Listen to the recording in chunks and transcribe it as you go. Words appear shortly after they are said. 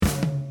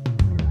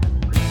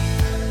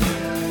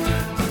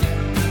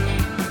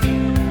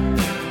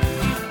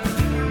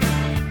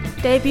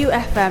Debut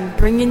FM,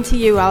 bringing to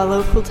you our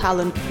local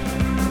talent.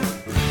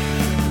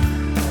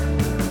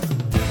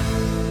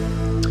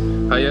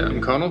 Hiya, I'm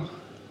Connell.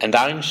 And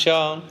I'm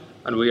Sean.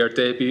 And we are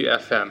Debut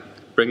FM,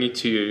 bringing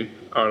to you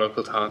our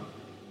local talent.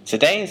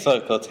 Today's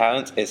local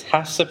talent is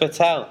Hafsa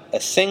Patel,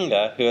 a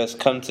singer who has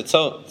come to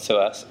talk to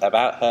us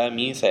about her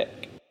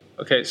music.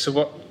 Okay, so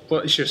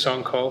what is your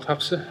song called,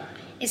 Hafsa?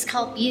 It's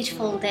called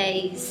Beautiful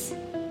Days.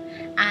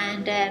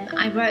 And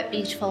I wrote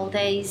Beautiful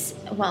Days,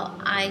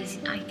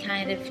 I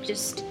kind of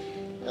just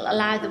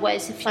allowed the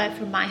words to flow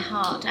from my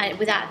heart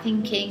without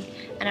thinking,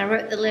 and I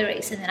wrote the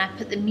lyrics and then I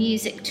put the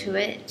music to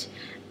it,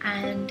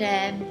 and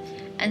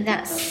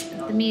that's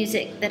the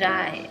music that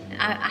I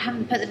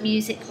haven't put the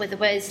music with the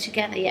words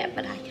together yet,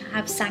 but I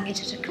have sang it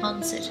at a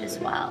concert as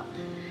well,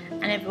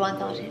 and everyone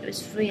thought it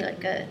was really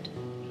good.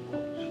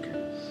 Okay.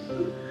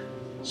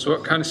 So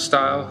what kind of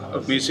style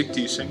of music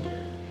do you sing?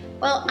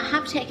 Well, I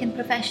have taken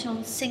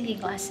professional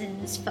singing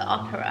lessons for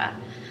opera,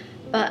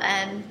 but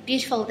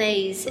Beautiful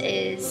Days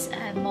is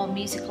more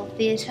musical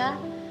theatre,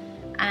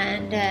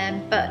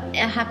 but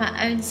I have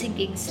my own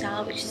singing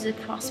style, which is a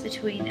cross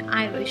between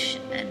Irish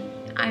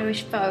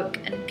folk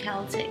and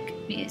Celtic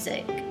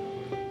music.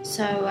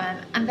 So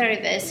I'm very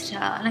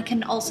versatile, and I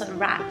can also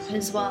rap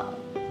as well.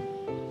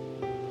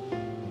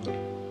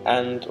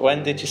 And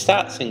when did you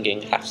start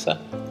singing, Hafsa?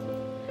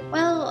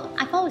 Well,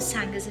 I've always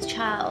sang as a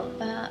child,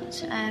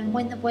 but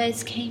when the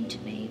words came to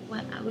me,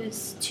 when I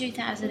was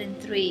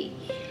 2003,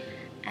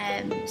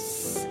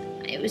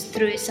 it was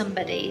through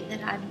somebody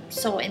that I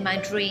saw in my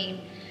dream,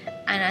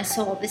 and I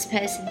saw this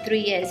person 3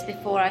 years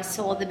before I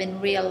saw them in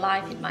real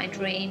life in my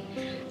dream,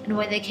 and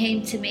when they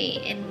came to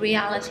me in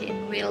reality,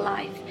 in real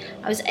life,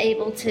 I was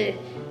able to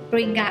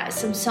bring out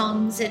some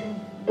songs and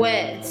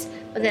words.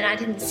 But then I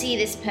didn't see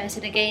this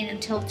person again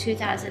until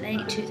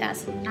 2008,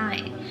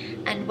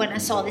 2009. And when I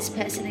saw this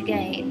person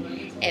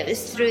again, it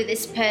was through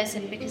this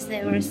person because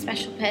they were a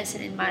special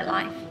person in my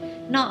life.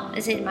 Not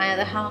as in my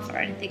other half or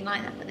anything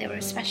like that, but they were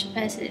a special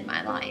person in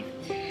my life.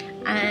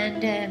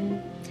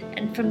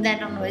 And from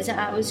then onwards,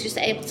 I was just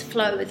able to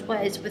flow with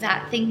words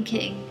without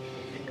thinking.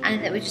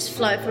 And they would just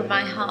flow from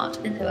my heart,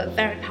 and they were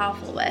very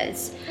powerful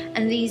words.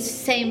 And these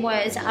same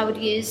words I would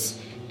use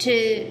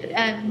to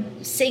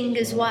sing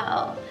as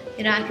well.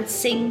 You know, I could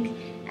sing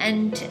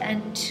and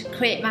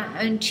create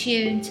my own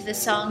tune to the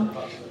song,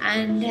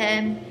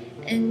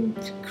 and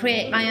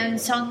create my own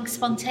song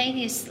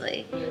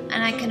spontaneously.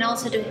 And I can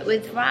also do it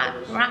with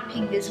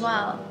rapping as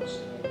well.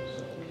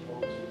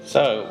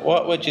 So,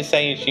 what would you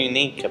say is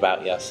unique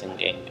about your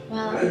singing?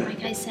 Well,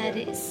 like I said,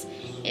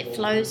 it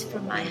flows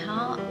from my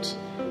heart.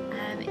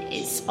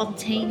 It's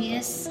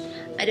spontaneous.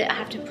 I don't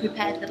have to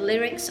prepare the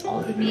lyrics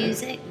or the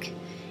music.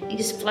 It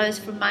just flows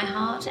from my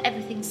heart.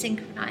 Everything's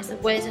synchronised. The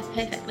words are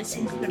perfectly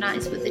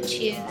synchronised with the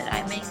tune that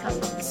I make up on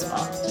the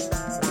spot.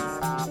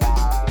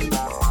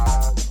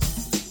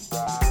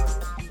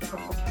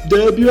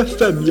 Debut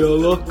FM, your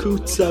local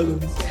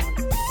talent.